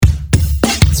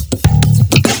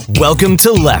Welcome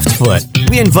to Left Foot.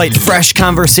 We invite fresh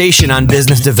conversation on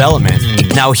business development.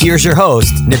 Now here's your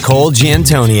host, Nicole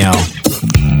Giantonio.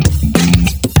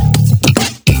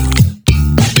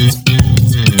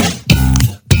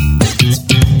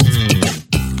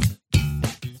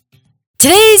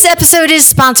 Today's episode is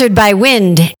sponsored by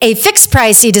Wind, a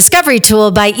fixed-price e-discovery tool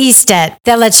by eStat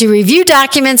that lets you review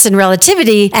documents and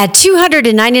relativity at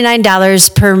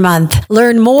 $299 per month.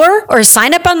 Learn more or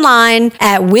sign up online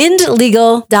at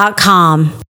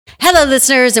windlegal.com. Hello,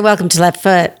 listeners, and welcome to Left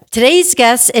Foot. Today's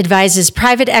guest advises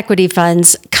private equity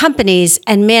funds, companies,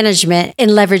 and management in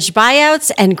leveraged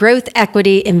buyouts and growth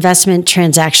equity investment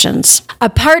transactions. A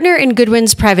partner in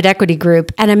Goodwin's private equity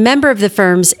group and a member of the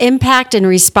firm's impact and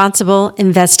responsible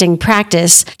investing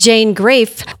practice, Jane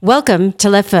Graef, welcome to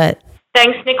Left Foot.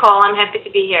 Thanks, Nicole. I'm happy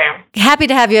to be here. Happy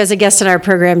to have you as a guest on our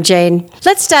program, Jane.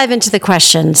 Let's dive into the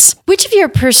questions. Which of your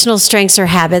personal strengths or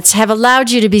habits have allowed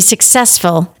you to be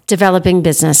successful developing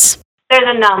business? There's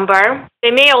a number.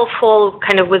 They may all fall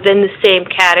kind of within the same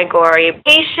category.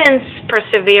 Patience,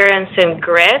 perseverance, and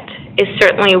grit is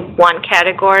certainly one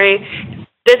category.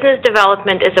 Business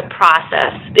development is a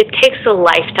process. It takes a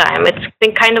lifetime. It's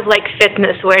kind of like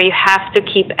fitness where you have to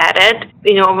keep at it.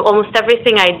 You know, almost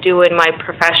everything I do in my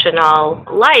professional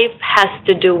life has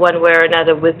to do one way or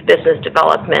another with business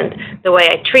development. The way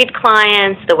I treat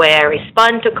clients, the way I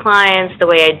respond to clients, the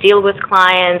way I deal with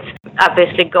clients,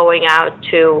 obviously going out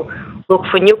to look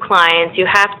for new clients. You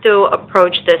have to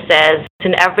approach this as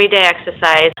an everyday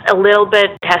exercise. A little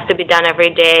bit has to be done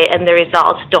every day, and the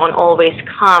results don't always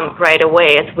come right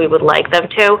away as we would like them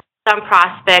to. Some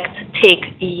prospects take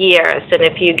years, and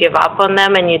if you give up on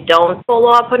them and you don't follow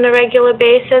up on a regular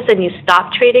basis and you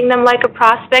stop treating them like a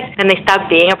prospect, then they stop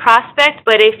being a prospect.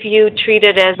 But if you treat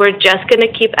it as we're just going to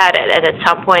keep at it and at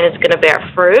some point it's going to bear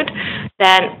fruit,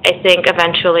 then I think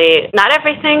eventually, not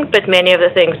everything, but many of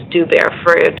the things do bear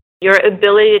fruit. Your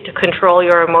ability to control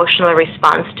your emotional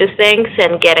response to things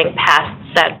and getting past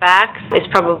setbacks is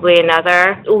probably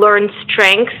another learned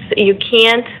strength. You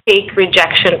can't take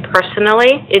rejection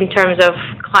personally in terms of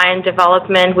client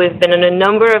development. We've been in a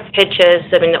number of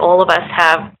pitches, all of us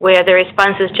have, where the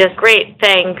response is just, great,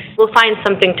 thanks. We'll find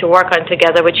something to work on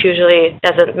together, which usually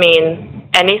doesn't mean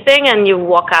anything, and you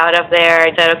walk out of there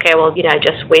and say, okay, well, I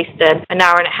just wasted an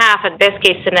hour and a half at best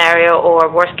case scenario, or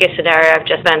worst case scenario, I've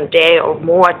just spent a day or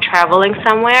more traveling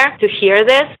somewhere. To hear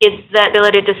this, it's the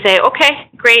ability to say, okay,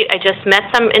 great, I just met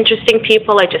some interesting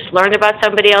people, I just learned about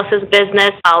somebody else's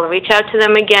business, I'll reach out to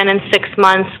them again in 6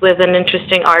 months with an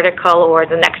interesting article or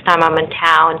the next time I'm in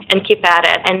town, and keep at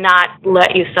it and not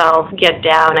let yourself get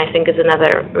down, I think is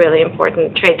another really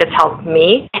important trait that's helped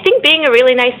me. I think being a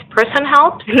really nice person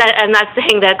helps. I'm not saying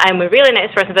that I'm a really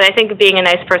nice person, but I think being a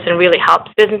nice person really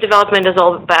helps. Business development is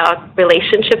all about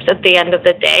relationships at the end of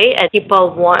the day, and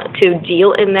people want to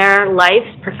deal in their lives,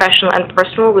 professional and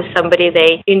personal, with somebody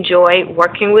they enjoy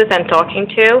working with and talking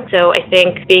to. So I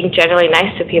think being generally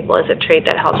nice to people is a trait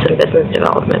that helps in business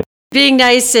development. Being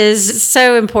nice is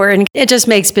so important. It just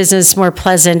makes business more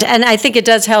pleasant. And I think it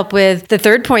does help with the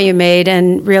third point you made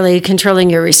and really controlling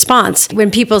your response.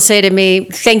 When people say to me,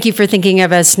 thank you for thinking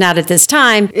of us not at this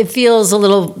time, it feels a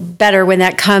little better when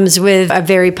that comes with a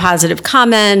very positive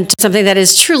comment, something that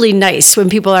is truly nice. When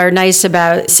people are nice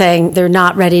about saying they're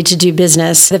not ready to do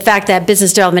business. The fact that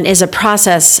business development is a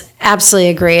process, absolutely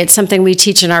agree. It's something we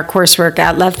teach in our coursework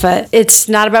at Left Foot. It's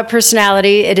not about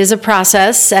personality. It is a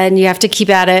process, and you have to keep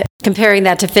at it. Comparing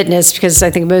that to fitness, because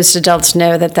I think most adults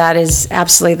know that that is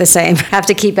absolutely the same. Have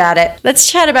to keep at it.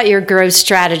 Let's chat about your growth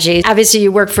strategy. Obviously,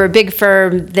 you work for a big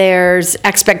firm. There's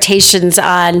expectations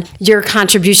on your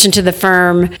contribution to the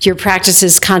firm, your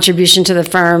practice's contribution to the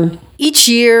firm. Each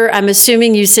year, I'm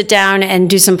assuming you sit down and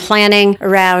do some planning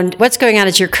around what's going on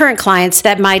at your current clients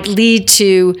that might lead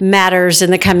to matters in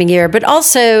the coming year, but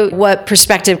also what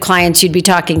prospective clients you'd be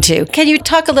talking to. Can you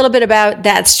talk a little bit about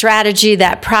that strategy,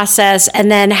 that process,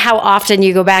 and then how often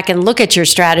you go back and look at your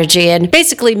strategy and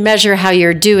basically measure how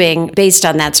you're doing based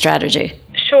on that strategy?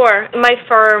 Sure. My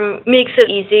firm makes it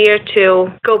easier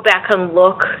to go back and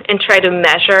look and try to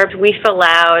measure. We fill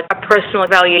out a personal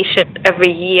evaluation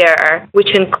every year,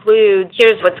 which includes,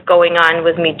 here's what's going on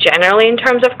with me generally in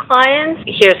terms of clients.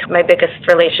 Here's who my biggest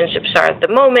relationships are at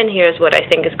the moment. Here's what I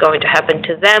think is going to happen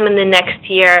to them in the next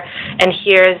year. And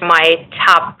here's my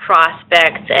top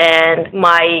prospects, and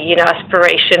my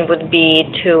aspiration would be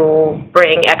to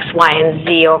bring X, Y, and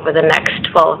Z over the next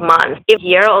 12 months. Every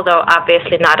year, although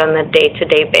obviously not on a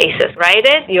day-to-day basis, right?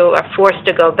 You are forced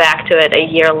to go back to it a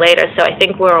year later. So I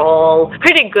think we're all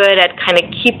pretty good at kind of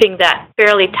keeping that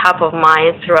fairly top of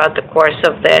mind throughout the course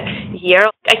of the year.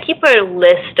 I keep a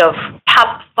list of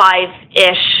top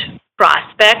 5-ish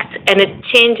prospects, and it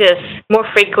changes more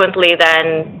frequently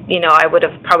than, I would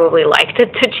have probably liked it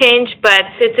to change, but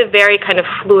it's a very kind of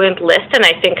fluent list, and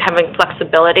I think having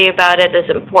flexibility about it is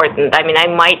important. I mean, I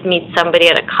might meet somebody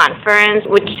at a conference,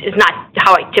 which is not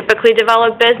how I typically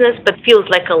develop business, but feels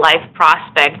like a live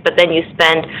prospect, but then you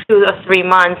spend 2 or 3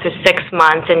 months or 6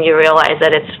 months and you realize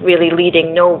that it's really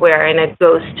leading nowhere and it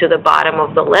goes to the bottom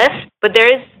of the list. But there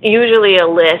is usually a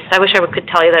list. I wish I could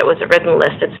tell you that it was a written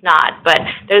list. It's not, but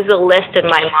there's a list in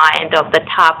my mind of the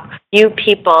top few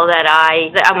people that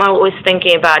I'm always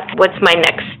thinking about what's my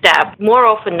next step. More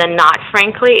often than not,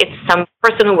 frankly, it's some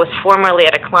person who was formerly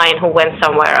at a client who went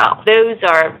somewhere else. Those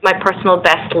are my personal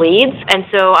best leads, and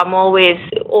so I'm always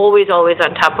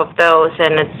on top of those,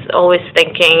 and it's always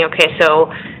thinking, okay,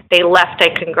 so they left, I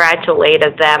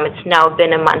congratulated them. It's now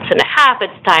been a month and a half.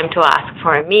 It's time to ask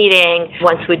for a meeting.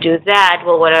 Once we do that,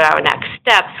 well, what are our next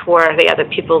steps? Who are the other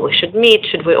people we should meet?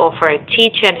 Should we offer a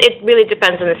teach-in? It really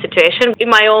depends on the situation. In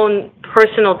my own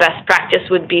personal best practice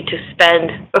would be to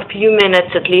spend a few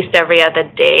minutes at least every other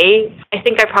day. I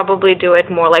think I probably do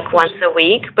it more like once a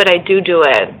week, but I do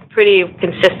it pretty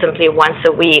consistently once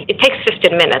a week. It takes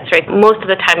 15 minutes, right? Most of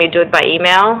the time you do it by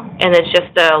email, and it's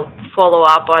just a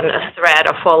follow-up on a thread,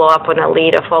 a follow-up on a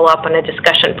lead, a follow-up on a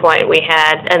discussion point we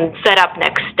had, and set up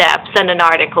next steps, send an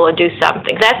article or do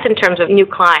something. That's in terms of new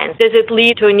clients. Does it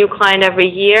lead to a new client every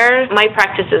year? My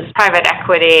practice is private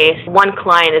equity. One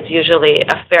client is usually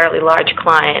a fairly large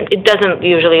client. It doesn't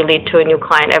usually lead to a new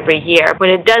client every year. When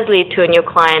it does lead to a new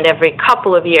client every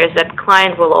couple of years, that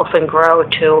client will often grow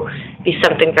to be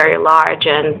something very large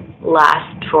and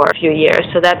last for a few years.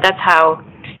 So that's how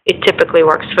it typically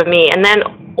works for me. And then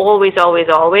always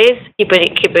keep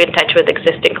in touch with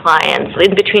existing clients.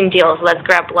 In between deals, let's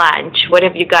grab lunch. What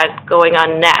have you got going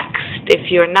on next?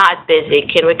 If you're not busy,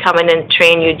 can we come in and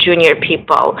train you junior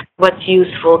people? What's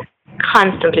useful?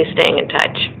 Constantly staying in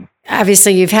touch.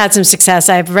 Obviously, you've had some success.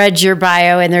 I've read your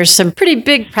bio, and there's some pretty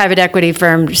big private equity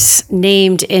firms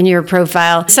named in your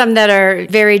profile, some that are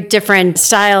very different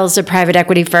styles of private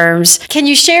equity firms. Can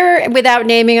you share, without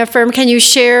naming a firm, can you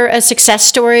share a success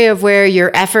story of where your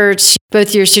efforts,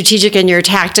 both your strategic and your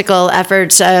tactical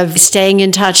efforts of staying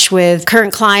in touch with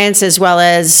current clients, as well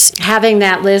as having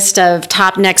that list of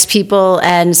top next people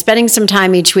and spending some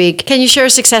time each week? Can you share a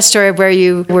success story of where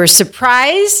you were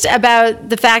surprised about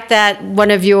the fact that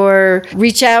one of your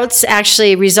reach outs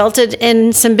actually resulted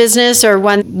in some business, or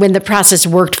one when the process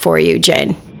worked for you,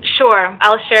 Jane? Sure.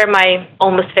 I'll share my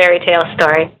almost fairy tale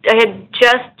story. I had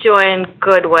just joined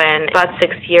Goodwin about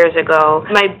 6 years ago.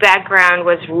 My background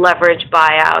was leverage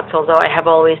buyouts, although I have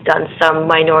always done some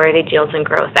minority deals and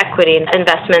growth equity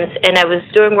investments. And I was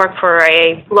doing work for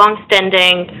a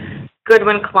long-standing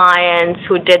Goodwin client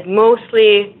who did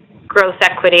mostly growth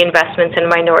equity investments and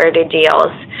minority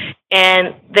deals.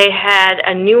 And they had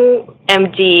a new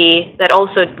MD that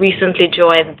also recently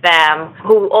joined them,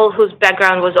 whose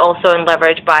background was also in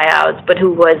leverage buyouts, but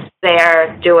who was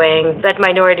there doing that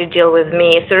minority deal with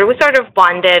me. So we sort of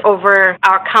bonded over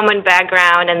our common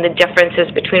background and the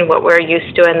differences between what we're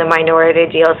used to in the minority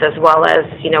deals, as well as,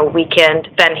 weekend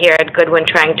spent here at Goodwin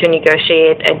trying to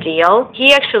negotiate a deal.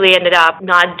 He actually ended up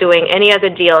not doing any other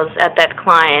deals at that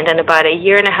client, and about a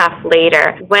year and a half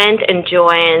later went and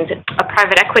joined a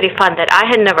private equity fund that I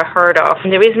had never heard of.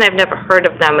 And the reason I've never heard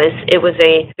of them is it was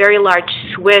a very large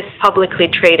Swiss publicly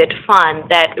traded fund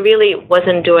that really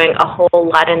wasn't doing a whole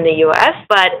lot in the U.S.,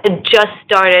 but it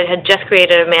had just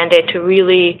created a mandate to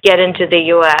really get into the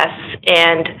U.S.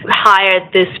 and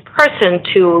hired this person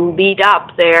to lead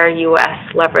up their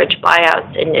U.S. leverage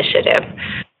buyouts initiative.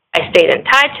 I stayed in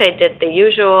touch. I did the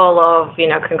usual of,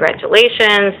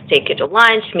 congratulations, take you to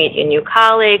lunch, meet your new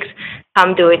colleagues,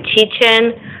 come do a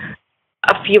teach-in.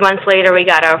 A few months later, we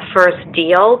got our first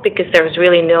deal because there was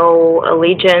really no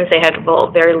allegiance. They had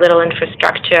very little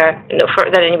infrastructure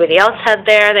that anybody else had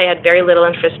there. They had very little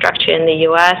infrastructure in the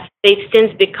U.S. They've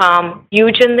since become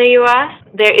huge in the U.S.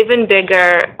 They're even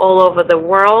bigger all over the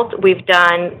world. We've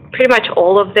done pretty much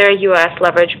all of their U.S.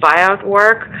 leverage buyout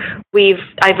work.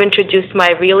 I've introduced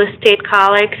my real estate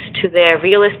colleagues to their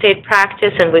real estate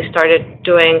practice, and we started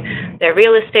doing their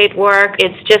real estate work.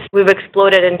 We've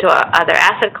exploded into other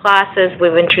asset classes.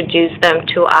 We've introduced them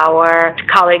to our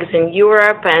colleagues in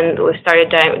Europe, and we've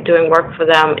started doing work for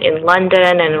them in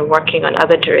London and working on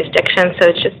other jurisdictions. So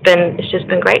it's just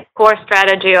been great. Core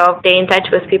strategy of stay in touch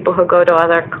with people who go to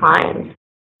other clients.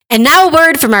 And now a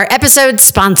word from our episode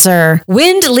sponsor.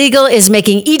 Wind Legal is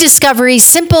making e-discovery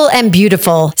simple and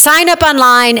beautiful. Sign up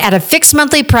online at a fixed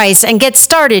monthly price and get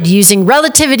started using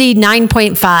Relativity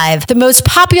 9.5, the most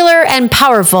popular and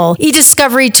powerful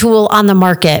e-discovery tool on the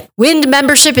market. Wind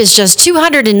membership is just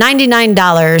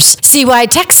 $299. See why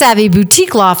tech-savvy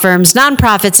boutique law firms,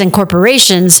 nonprofits, and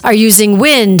corporations are using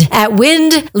Wind at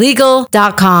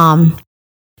windlegal.com.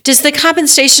 Does the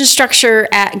compensation structure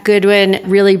at Goodwin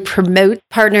really promote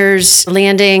partners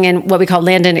landing and what we call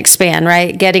land and expand,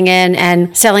 right? Getting in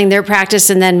and selling their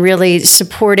practice and then really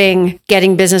supporting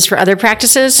getting business for other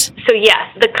practices? So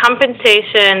yes, the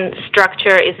compensation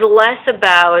structure is less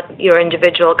about your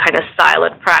individual kind of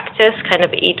siloed practice, kind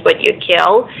of eat what you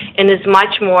kill, and is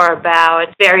much more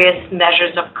about various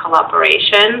measures of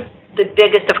collaboration. The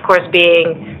biggest, of course,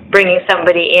 being bringing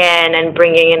somebody in and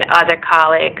bringing in other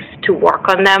colleagues to work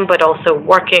on them, but also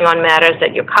working on matters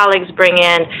that your colleagues bring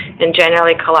in and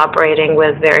generally collaborating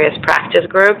with various practice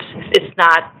groups. It's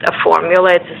not a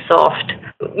formula, it's a soft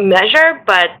measure,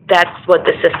 but that's what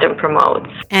the system promotes.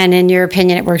 And in your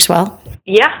opinion, it works well?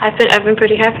 Yeah, I've been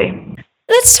pretty happy.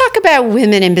 Let's talk about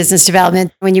women in business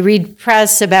development. When you read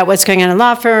press about what's going on in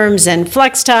law firms and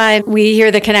flex time, we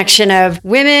hear the connection of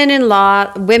women in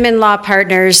law, women law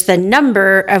partners, the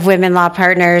number of women law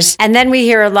partners. And then we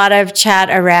hear a lot of chat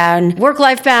around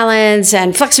work-life balance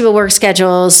and flexible work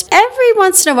schedules. Every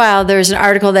once in a while, there's an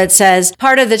article that says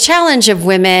part of the challenge of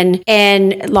women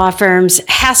in law firms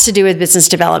has to do with business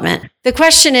development. The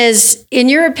question is, in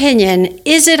your opinion,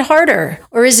 is it harder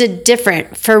or is it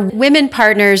different for women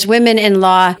partners, women in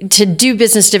law to do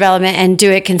business development and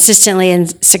do it consistently and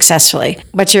successfully?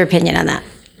 What's your opinion on that?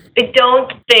 I don't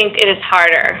think it is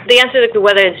harder. The answer to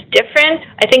whether it's different,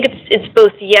 I think it's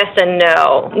both yes and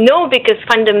no. No, because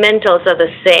fundamentals are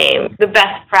the same. The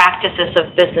best practices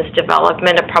of business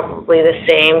development are probably the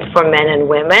same for men and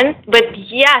women. But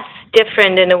yes,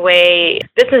 different in a way.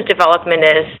 Business development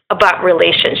is about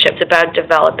relationships, about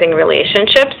developing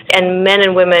relationships, and men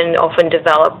and women often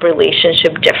develop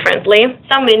relationship differently.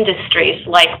 Some industries,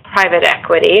 like private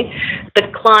equity, the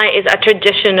client are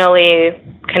traditionally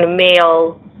kind of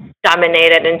male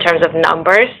dominated in terms of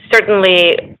numbers.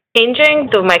 Certainly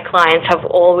changing, though my clients have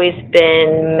always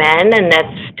been men, and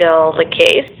that's still the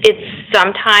case. It's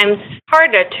sometimes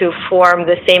harder to form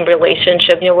the same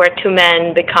relationship, where two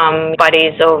men become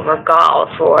buddies over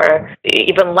golf or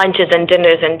even lunches and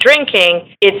dinners and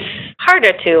drinking. It's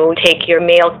harder to take your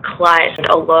male client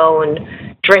alone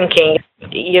drinking.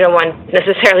 You don't want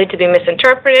necessarily to be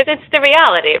misinterpreted. It's the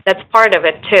reality. That's part of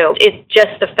it, too. It's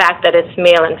just the fact that it's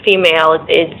male and female.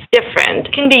 It's different.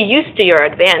 It can be used to your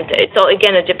advantage. So,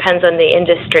 again, it depends on the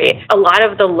industry. A lot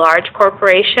of the large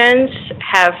corporations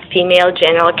have female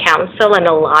general counsel and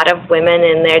a lot of women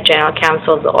in their general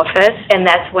counsel's office. And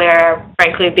that's where,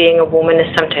 frankly, being a woman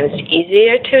is sometimes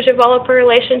easier to develop a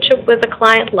relationship with a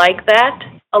client like that.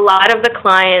 A lot of the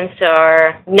clients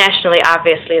are nationally,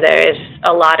 obviously, there is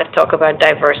a lot of talk about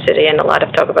diversity and a lot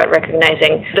of talk about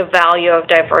recognizing the value of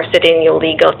diversity in your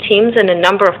legal teams. And a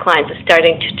number of clients are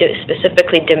starting to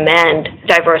specifically demand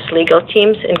diverse legal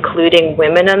teams, including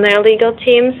women on their legal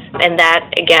teams. And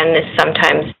that, again, is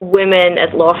sometimes women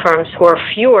at law firms who are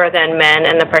fewer than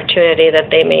men, an opportunity that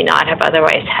they may not have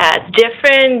otherwise had.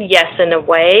 Different, yes, in a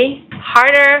way.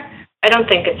 Harder, I don't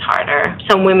think it's harder.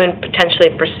 Some women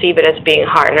potentially perceive it as being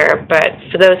harder, but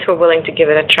for those who are willing to give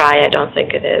it a try, I don't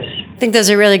think it is. I think those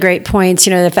are really great points.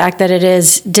 The fact that it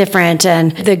is different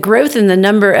and the growth in the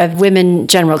number of women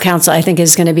general counsel, I think,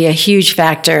 is going to be a huge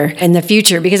factor in the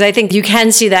future, because I think you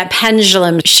can see that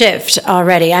pendulum shift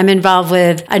already. I'm involved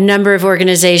with a number of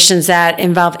organizations that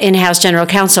involve in-house general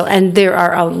counsel, and there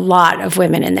are a lot of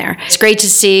women in there. It's great to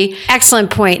see.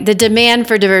 Excellent point. The demand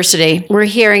for diversity. We're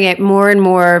hearing it more and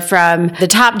more from the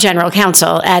top general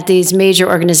counsel at these major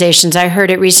organizations. I heard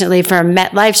it recently from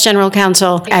MetLife's general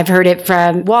counsel. I've heard it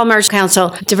from Walmart's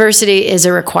counsel. Diversity is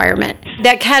a requirement.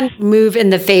 That can move in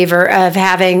the favor of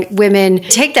having women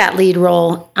take that lead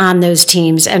role on those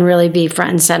teams and really be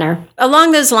front and center.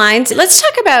 Along those lines, let's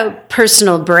talk about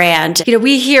personal brand.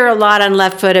 We hear a lot on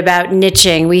Left Foot about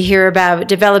niching. We hear about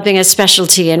developing a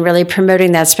specialty and really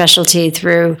promoting that specialty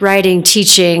through writing,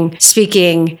 teaching,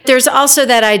 speaking. There's also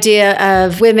that idea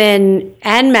of women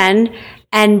and men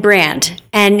and brand.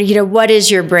 And, what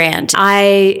is your brand?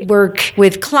 I work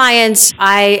with clients.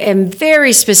 I am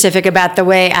very specific about the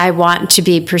way I want to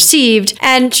be perceived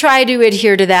and try to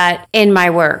adhere to that in my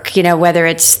work, whether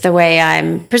it's the way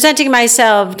I'm presenting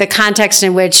myself, the context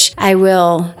in which I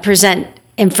will present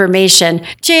information.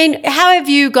 Jane, how have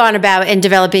you gone about in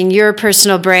developing your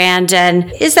personal brand?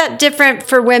 And is that different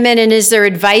for women? And is there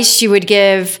advice you would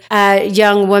give a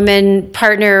young woman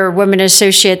partner or woman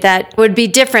associate that would be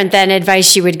different than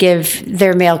advice you would give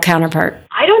their male counterpart?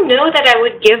 I don't know that I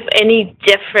would give any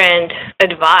different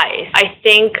advice. I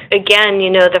think, again,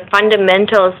 the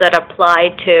fundamentals that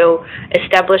apply to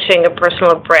establishing a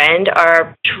personal brand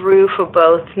are true for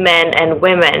both men and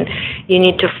women. You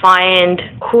need to find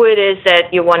who it is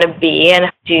that you want to be,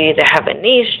 and do you either have a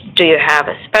niche? Do you have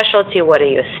a specialty? What are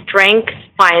your strengths?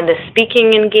 Find the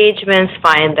speaking engagements,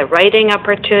 find the writing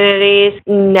opportunities,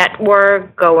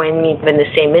 network, go and meet in the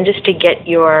same industry, get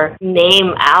your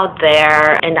name out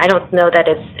there. And I don't know that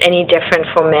it's any different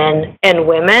for men and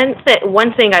women.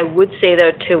 One thing I would say,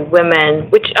 though, to women,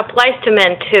 which applies to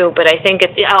men too, but I think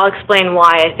I'll explain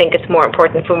why I think it's more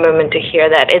important for women to hear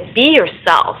that. It's be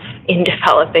yourself in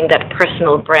developing that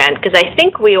personal brand. Because I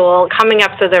think we all, coming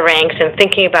up through the ranks and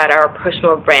thinking about our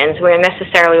personal brands, we're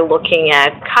necessarily looking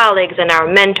at colleagues and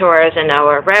our mentors and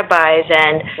our rabbis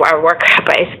and our work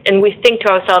rabbis, and we think to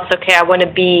ourselves, okay, I want to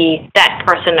be that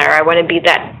person, or I want to be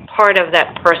that part of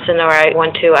that person, or I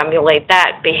want to emulate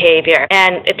that behavior.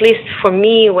 And at least for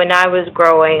me, when I was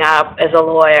growing up as a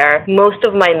lawyer, most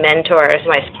of my mentors,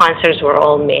 my sponsors were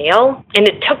all male. And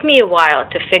it took me a while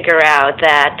to figure out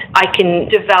that I can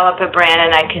develop a brand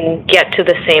and I can get to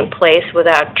the same place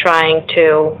without trying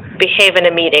to behave in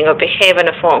a meeting or behave in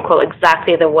a phone call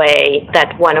exactly the way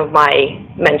that one of my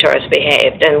mentors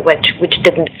behaved, and which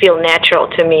didn't feel natural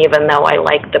to me, even though I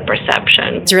liked the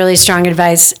perception. It's really strong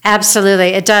advice. Absolutely,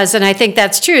 it does. And I think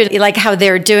that's true, like how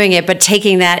they're doing it, but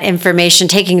taking that information,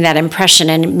 taking that impression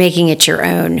and making it your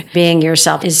own, being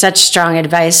yourself is such strong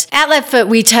advice. At Left Foot,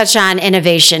 we touch on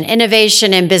innovation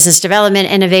in business development,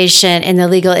 innovation in the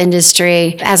legal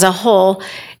industry as a whole.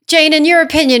 Jane, in your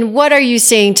opinion, what are you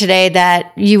seeing today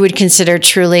that you would consider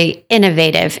truly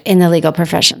innovative in the legal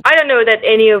profession? I don't know that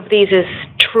any of these is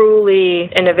truly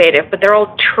innovative, but they're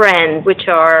all trends which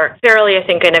are fairly, I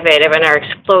think, innovative and are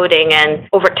exploding and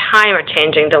over time are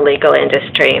changing the legal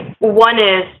industry. One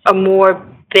is a more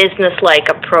business-like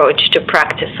approach to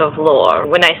practice of law.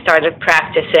 When I started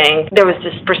practicing, there was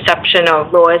this perception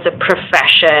of law as a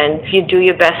profession. If you do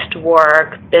your best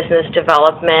work, business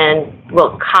development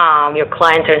will come. Your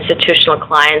clients are institutional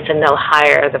clients, and they'll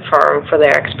hire the firm for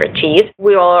their expertise.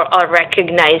 We all are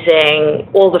recognizing,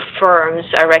 all the firms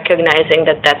are recognizing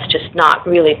that that's just not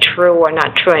really true or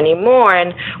not true anymore.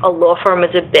 And a law firm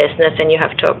is a business, and you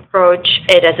have to approach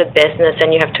it as a business,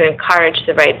 and you have to encourage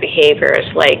the right behaviors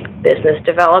like business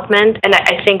development. And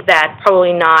I think that's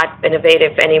probably not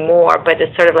innovative anymore, but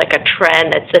it's sort of like a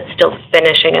trend that's still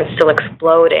finishing and still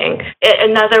exploding.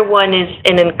 Another one is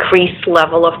an increased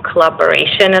level of collaboration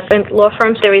in law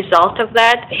firms. The result of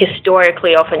that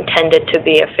historically often tended to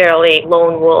be a fairly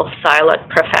lone wolf siloed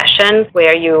profession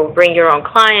where you bring your own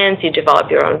clients, you develop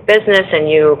your own business, and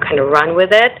you kind of run with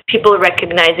it. People are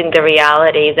recognizing the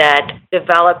reality that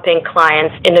developing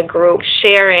clients in a group,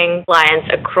 sharing clients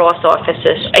across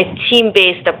offices, a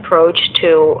team-based approach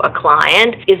to a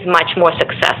client is much more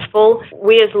successful.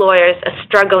 We as lawyers are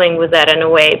struggling with that in a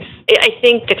way. I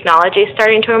think technology is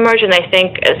starting to emerge, and I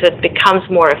think as it becomes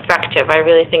more effective, I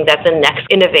really think that's the next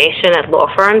innovation at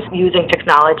law firms, using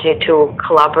technology to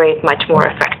collaborate much more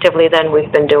effectively than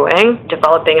we've been doing,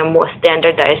 developing a more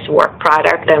standardized work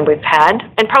product than we've had.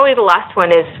 And probably the last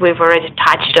one is, we've already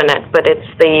touched on it, but it's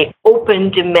the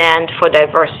open demand for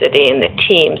diversity in the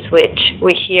teams, which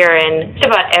we hear in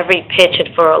about every pitch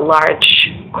for a large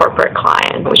corporate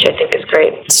client, which I think is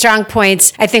great. Strong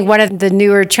points. I think one of the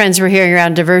newer trends we're hearing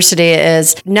around diversity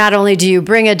is not only do you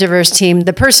bring a diverse team,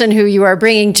 the person who you are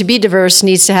bringing to be diverse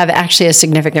needs to have actually a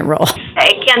significant role.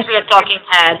 It can't be a talking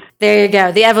head. There you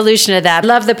go. The evolution of that. I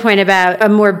love the point about a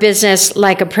more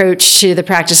business-like approach to the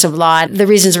practice of law. The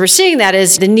reasons we're seeing that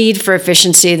is the need for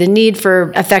efficiency, the need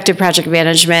for effective project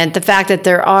management, the fact that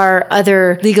there are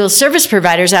other legal service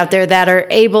providers out there that are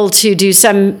able to do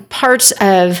some parts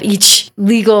of each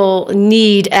legal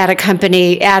need at a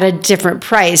company at a different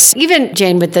price. Even,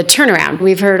 Jane, with the turnaround,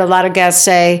 we've heard a lot of guests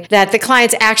say that the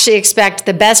clients actually expect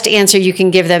the best answer you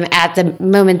can give them at the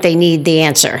moment they need the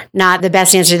answer, not the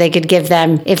best answer they could give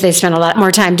them if they spent a lot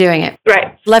more time doing it.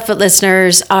 Right. Left Foot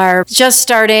listeners are just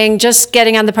starting, just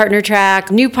getting on the partner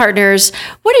track, new partners.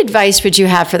 What advice would you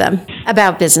have for them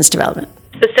about business development?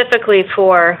 Specifically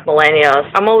for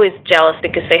millennials, I'm always jealous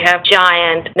because they have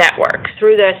giant networks.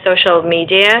 Through their social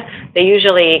media, they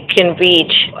usually can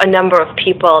reach a number of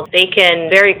people. They can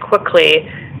very quickly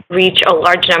reach a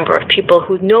large number of people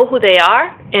who know who they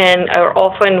are and are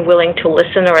often willing to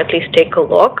listen or at least take a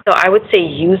look. So I would say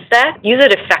use that. Use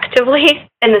it effectively. effectively.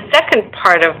 And the second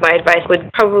part of my advice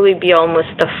would probably be almost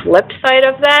the flip side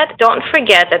of that. Don't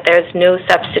forget that there's no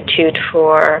substitute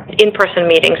for in-person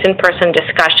meetings, in-person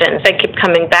discussions. I keep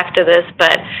coming back to this,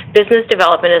 but business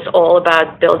development is all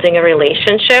about building a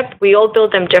relationship. We all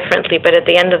build them differently, but at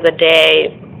the end of the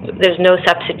day, there's no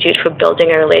substitute for building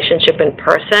a relationship in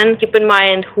person. Keep in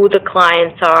mind who the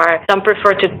clients are. Some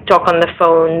prefer to talk on the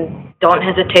phone. Don't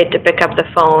hesitate to pick up the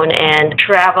phone and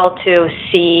travel to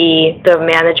see the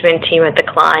management team at the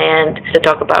client to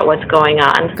talk about what's going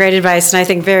on. Great advice, and I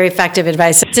think very effective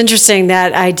advice. It's interesting,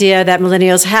 that idea that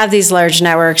millennials have these large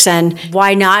networks, and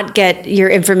why not get your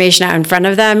information out in front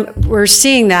of them? We're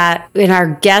seeing that in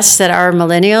our guests that are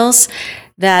millennials,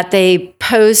 that they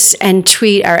post and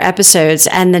tweet our episodes,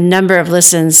 and the number of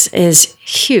listens is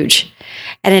huge.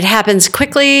 And it happens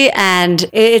quickly, and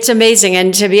it's amazing.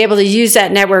 And to be able to use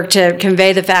that network to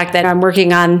convey the fact that I'm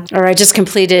working on, or I just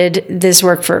completed this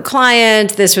work for a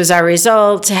client, this was our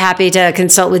result, happy to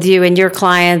consult with you and your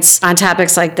clients on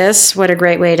topics like this. What a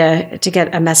great way to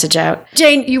get a message out.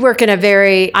 Jane, you work in a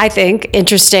very, I think,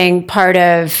 interesting part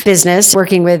of business,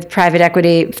 working with private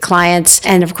equity clients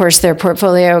and, of course, their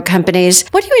portfolio companies.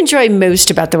 What do you enjoy most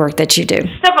about the work that you do?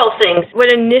 Several things.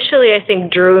 What initially I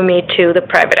think drew me to the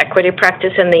private equity practice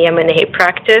and the M&A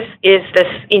practice is this,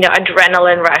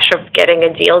 adrenaline rush of getting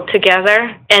a deal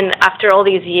together. And after all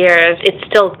these years, it's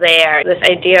still there. This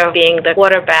idea of being the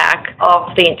quarterback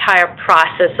of the entire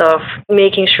process of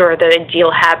making sure that a deal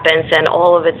happens and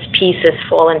all of its pieces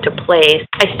fall into place.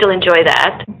 I still enjoy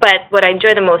that. But what I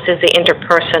enjoy the most is the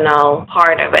interpersonal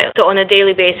part of it. So on a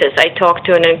daily basis, I talk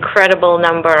to an incredible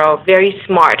number of very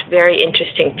smart, very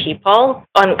interesting people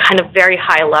on kind of very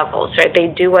high levels, right? They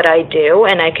do what I do,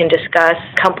 and I can discuss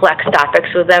complex topics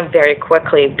with them very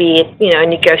quickly, be it, a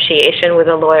negotiation with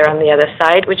a lawyer on the other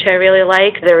side, which I really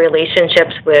like, the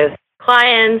relationships with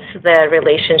clients, the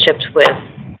relationships with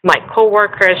my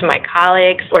coworkers, my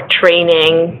colleagues, or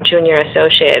training junior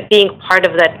associates. Being part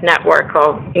of that network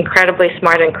of incredibly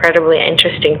smart, incredibly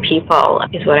interesting people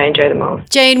is what I enjoy the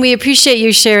most. Jane, we appreciate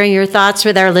you sharing your thoughts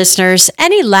with our listeners.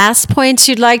 Any last points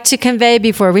you'd like to convey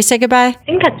before we say goodbye? I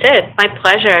think that's it. My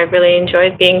pleasure. I really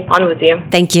enjoyed being on with you.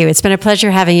 Thank you. It's been a pleasure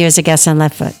having you as a guest on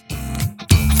Left Foot.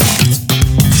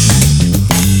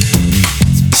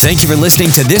 Thank you for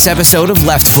listening to this episode of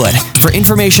Left Foot. For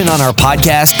information on our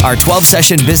podcast, our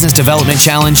 12-session business development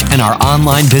challenge, and our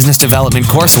online business development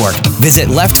coursework, visit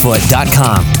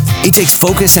leftfoot.com. It takes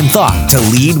focus and thought to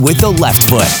lead with the left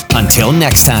foot. Until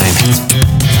next time.